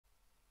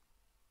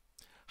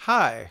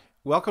Hi,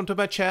 welcome to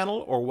my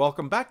channel, or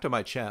welcome back to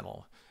my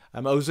channel.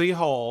 I'm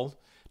Harald.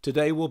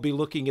 Today we'll be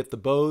looking at the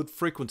Bode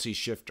Frequency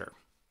Shifter.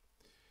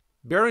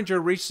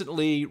 Behringer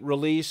recently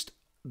released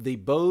the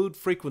Bode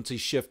Frequency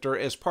Shifter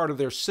as part of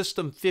their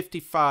System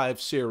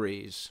 55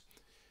 series.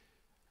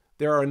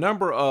 There are a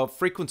number of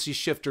frequency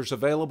shifters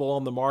available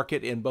on the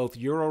market in both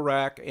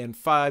Eurorack and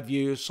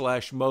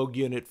 5U/Moog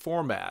unit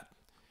format.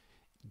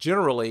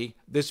 Generally,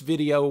 this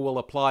video will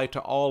apply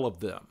to all of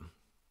them.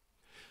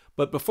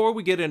 But before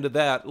we get into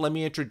that, let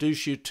me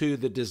introduce you to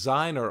the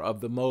designer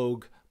of the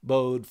Moog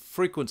Bode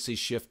Frequency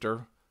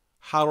Shifter,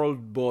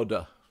 Harald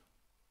Bode.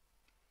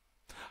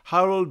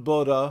 Harald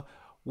Bode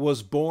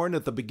was born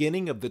at the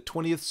beginning of the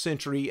 20th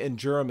century in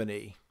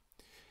Germany.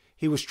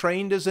 He was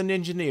trained as an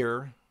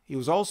engineer. He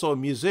was also a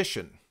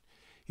musician.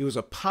 He was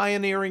a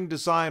pioneering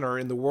designer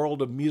in the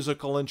world of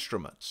musical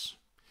instruments.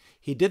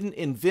 He didn't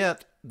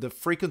invent the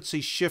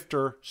frequency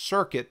shifter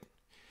circuit.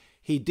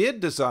 He did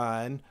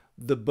design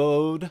the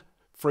Bode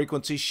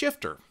Frequency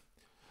Shifter.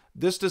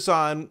 This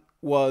design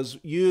was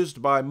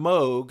used by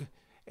Moog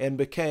and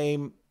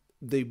became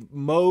the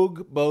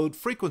Moog Bode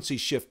Frequency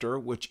Shifter,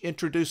 which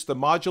introduced the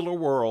modular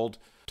world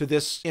to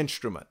this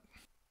instrument.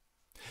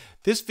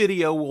 This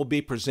video will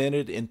be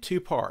presented in two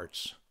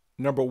parts.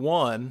 Number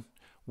one,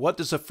 what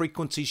does a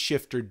frequency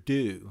shifter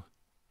do?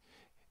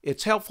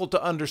 It's helpful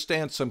to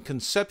understand some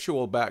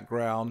conceptual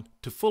background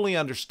to fully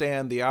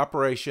understand the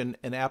operation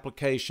and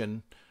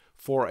application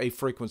for a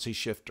frequency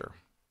shifter.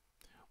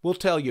 We'll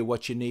tell you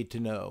what you need to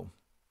know.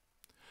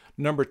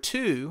 Number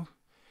two,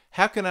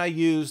 how can I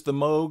use the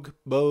Moog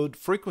Bode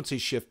Frequency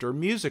Shifter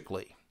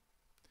musically?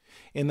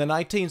 In the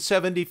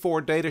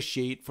 1974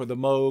 datasheet for the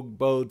Moog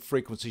Bode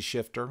Frequency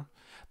Shifter,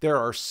 there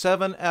are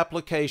 7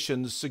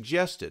 applications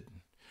suggested.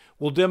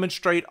 We'll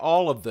demonstrate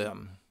all of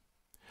them.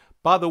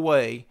 By the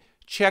way,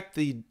 check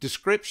the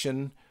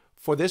description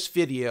for this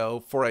video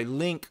for a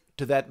link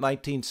to that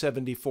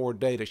 1974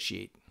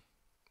 datasheet.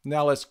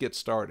 Now let's get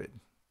started.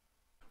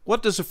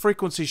 What does a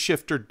frequency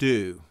shifter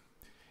do?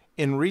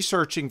 In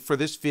researching for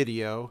this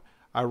video,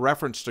 I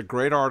referenced a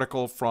great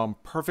article from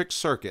Perfect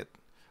Circuit.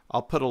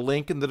 I'll put a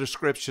link in the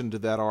description to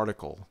that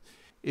article.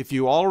 If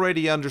you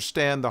already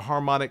understand the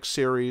Harmonic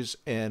series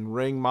and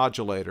ring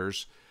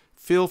modulators,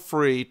 feel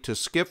free to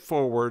skip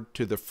forward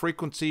to the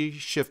frequency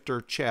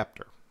shifter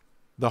chapter.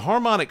 The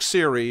Harmonic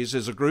series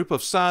is a group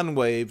of sine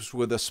waves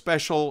with a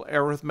special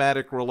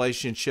arithmetic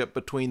relationship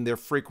between their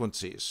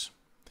frequencies.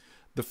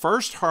 The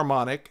first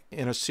harmonic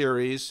in a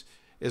series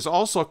is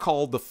also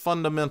called the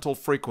fundamental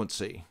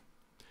frequency.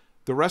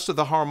 The rest of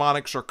the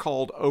harmonics are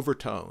called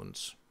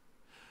overtones.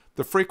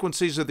 The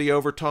frequencies of the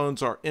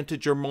overtones are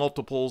integer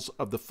multiples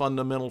of the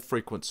fundamental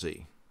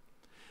frequency.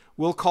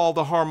 We'll call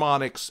the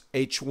harmonics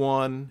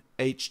H1,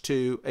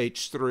 H2,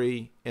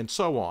 H3, and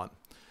so on.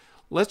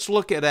 Let's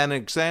look at an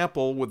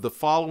example with the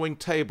following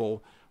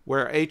table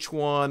where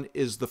H1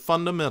 is the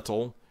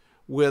fundamental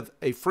with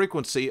a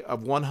frequency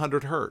of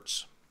 100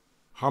 Hz.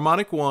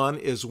 Harmonic 1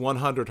 is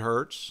 100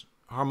 Hz.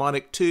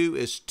 Harmonic 2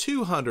 is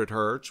 200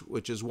 Hz,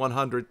 which is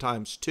 100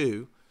 times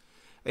 2.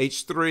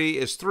 H3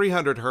 is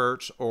 300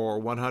 Hz, or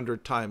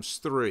 100 times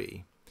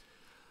 3.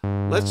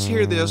 Let's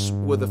hear this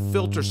with a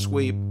filter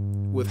sweep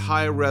with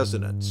high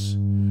resonance.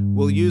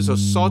 We'll use a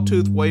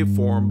sawtooth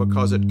waveform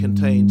because it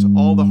contains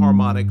all the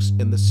harmonics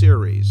in the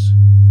series.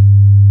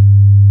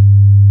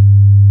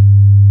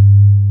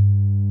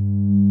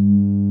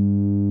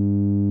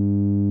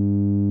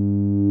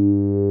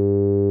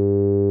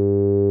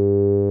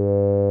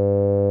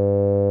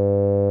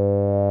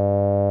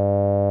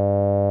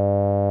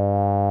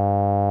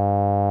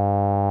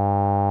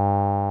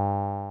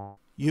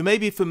 You may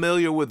be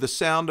familiar with the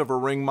sound of a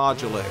ring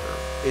modulator.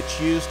 It's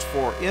used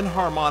for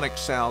inharmonic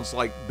sounds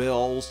like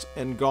bells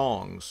and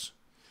gongs.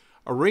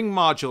 A ring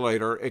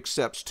modulator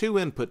accepts 2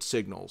 input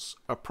signals,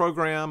 a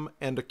program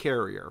and a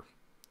carrier.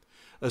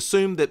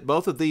 Assume that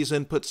both of these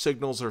input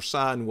signals are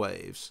sine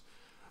waves.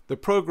 The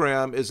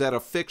program is at a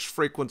fixed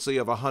frequency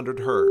of 100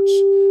 Hz.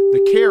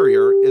 The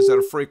carrier is at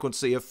a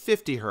frequency of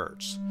 50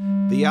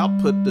 Hz. The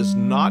output does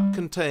not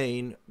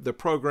contain the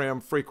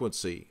program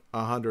frequency,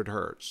 100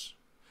 Hz.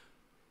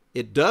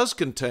 It does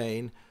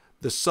contain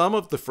the sum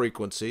of the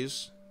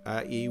frequencies,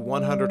 i.e.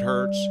 100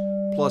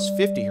 Hz plus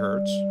 50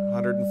 Hz,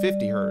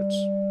 150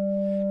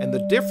 Hz, and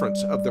the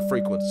difference of the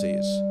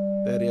frequencies,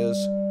 that is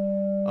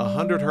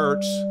 100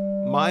 Hz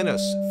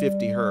minus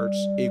 50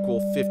 Hz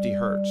equal 50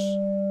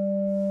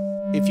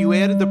 Hz. If you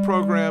added the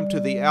program to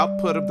the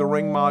output of the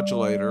ring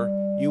modulator,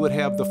 you would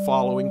have the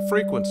following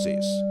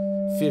frequencies: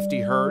 50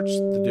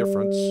 Hz, the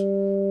difference,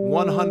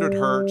 100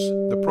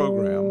 Hz, the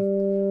program,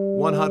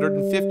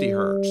 150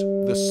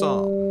 Hz, the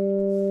sum.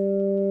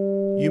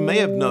 You may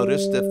have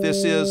noticed that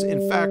this is,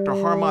 in fact, a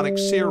harmonic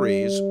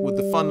series with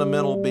the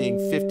fundamental being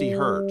 50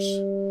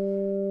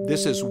 Hz.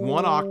 This is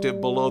 1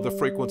 octave below the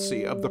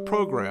frequency of the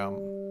program,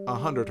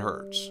 100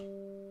 Hz.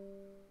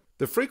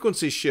 The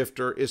frequency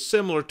shifter is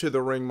similar to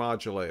the ring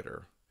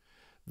modulator.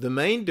 The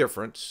main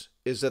difference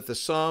is that the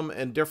sum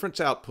and difference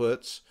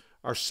outputs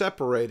are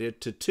separated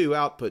to 2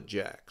 output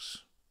jacks.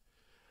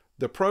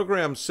 The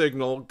program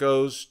signal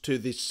goes to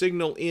the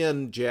signal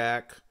in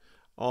jack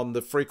on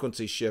the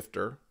frequency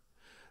shifter.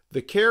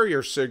 The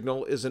carrier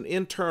signal is an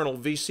internal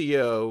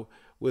VCO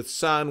with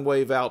sine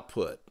wave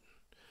output.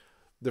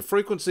 The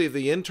frequency of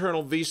the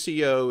internal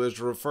VCO is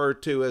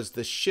referred to as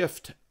the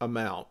shift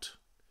amount.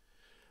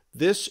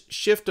 This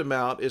shift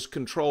amount is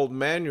controlled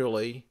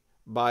manually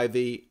by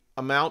the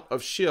amount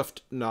of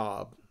shift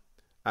knob,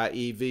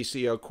 i.e.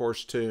 VCO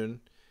coarse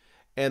tune,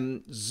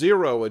 and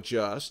zero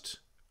adjust,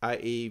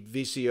 i.e.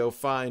 VCO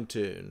fine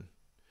tune.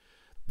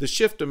 The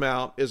shift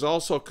amount is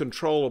also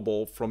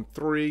controllable from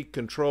 3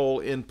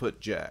 control input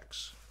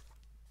jacks.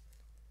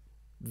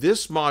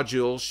 This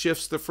module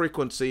shifts the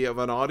frequency of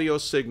an audio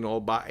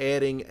signal by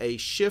adding a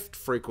shift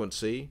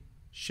frequency,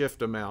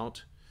 shift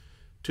amount,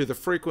 to the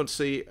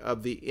frequency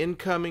of the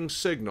incoming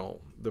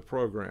signal, the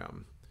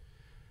program.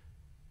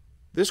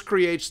 This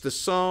creates the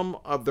sum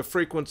of the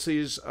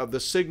frequencies of the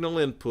signal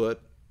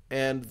input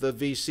and the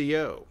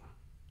VCO.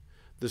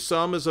 The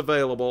sum is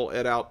available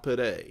at output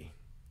A.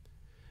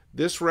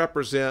 This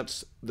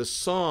represents the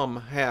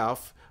sum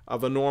half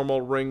of a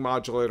normal ring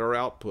modulator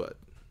output.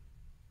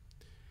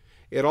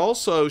 It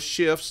also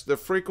shifts the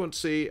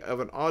frequency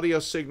of an audio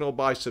signal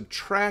by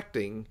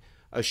subtracting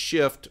a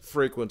shift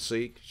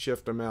frequency,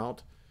 shift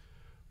amount,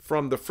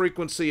 from the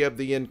frequency of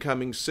the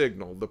incoming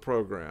signal, the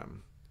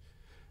program.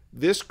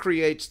 This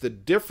creates the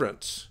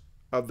difference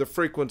of the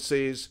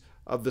frequencies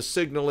of the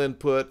signal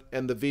input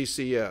and the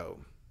VCO.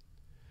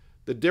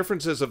 The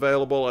difference is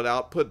available at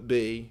output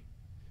B.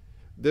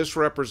 This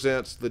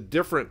represents the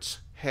difference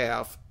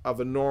half of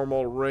a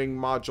normal ring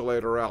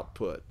modulator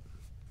output.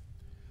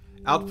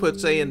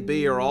 Outputs A and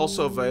B are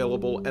also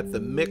available at the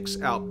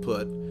mix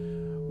output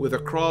with a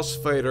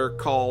crossfader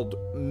called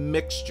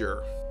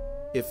mixture.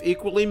 If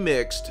equally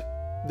mixed,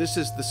 this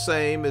is the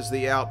same as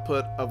the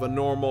output of a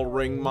normal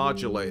ring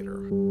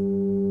modulator.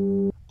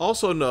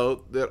 Also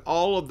note that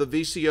all of the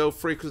VCO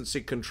frequency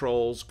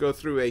controls go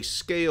through a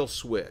scale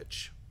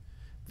switch.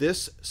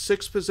 This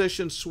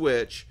 6-position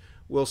switch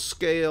will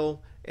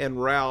scale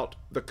and route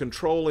the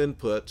control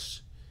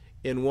inputs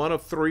in one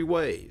of 3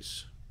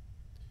 ways.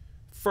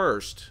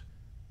 First,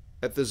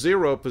 at the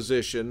 0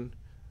 position,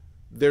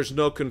 there's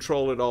no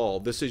control at all.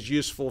 This is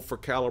useful for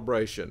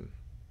calibration.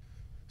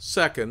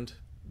 Second,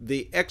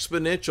 the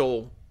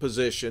exponential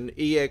position,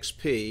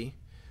 EXP,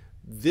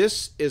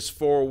 this is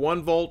for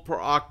 1 volt per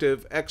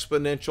octave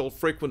exponential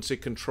frequency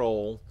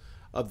control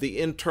of the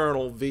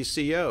internal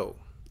VCO,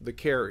 the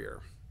carrier.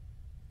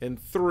 And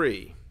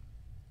 3,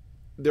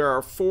 there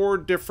are 4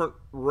 different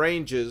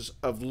ranges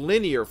of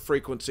linear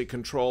frequency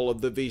control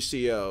of the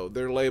VCO.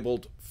 They're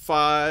labeled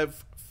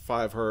 5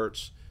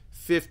 Hz,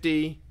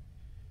 50,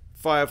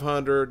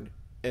 500,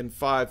 and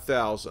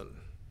 5000.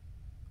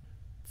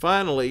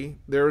 Finally,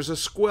 there is a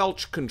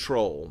squelch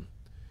control.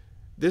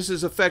 This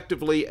is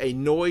effectively a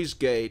noise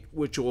gate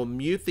which will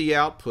mute the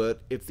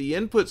output if the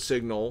input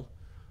signal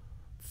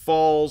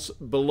falls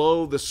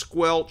below the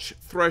squelch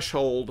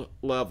threshold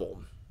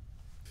level.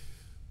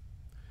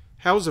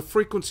 How is a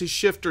frequency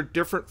shifter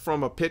different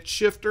from a pitch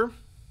shifter?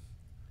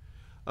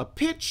 A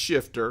pitch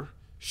shifter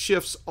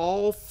shifts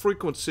all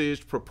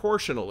frequencies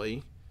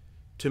proportionally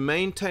to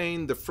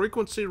maintain the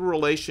frequency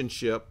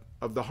relationship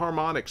of the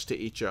harmonics to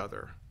each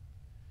other.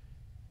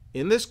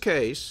 In this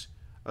case,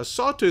 a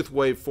sawtooth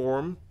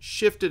waveform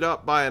shifted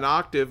up by an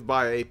octave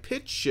by a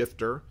pitch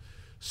shifter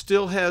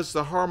still has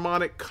the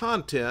harmonic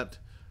content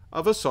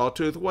of a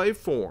sawtooth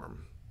waveform.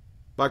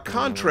 By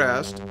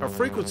contrast, a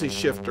frequency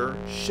shifter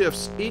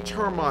shifts each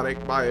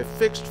harmonic by a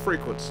fixed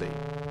frequency.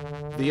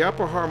 The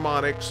upper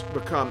harmonics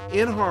become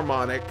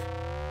inharmonic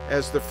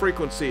as the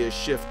frequency is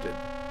shifted.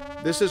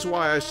 This is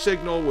why a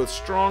signal with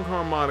strong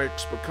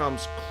harmonics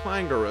becomes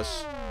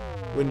clangorous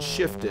when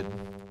shifted.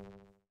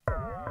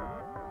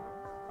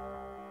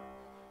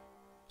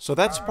 So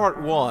that's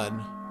part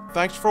 1.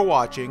 Thanks for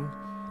watching.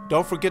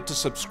 Don't forget to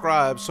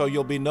subscribe so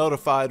you'll be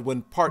notified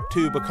when part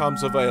 2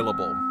 becomes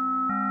available.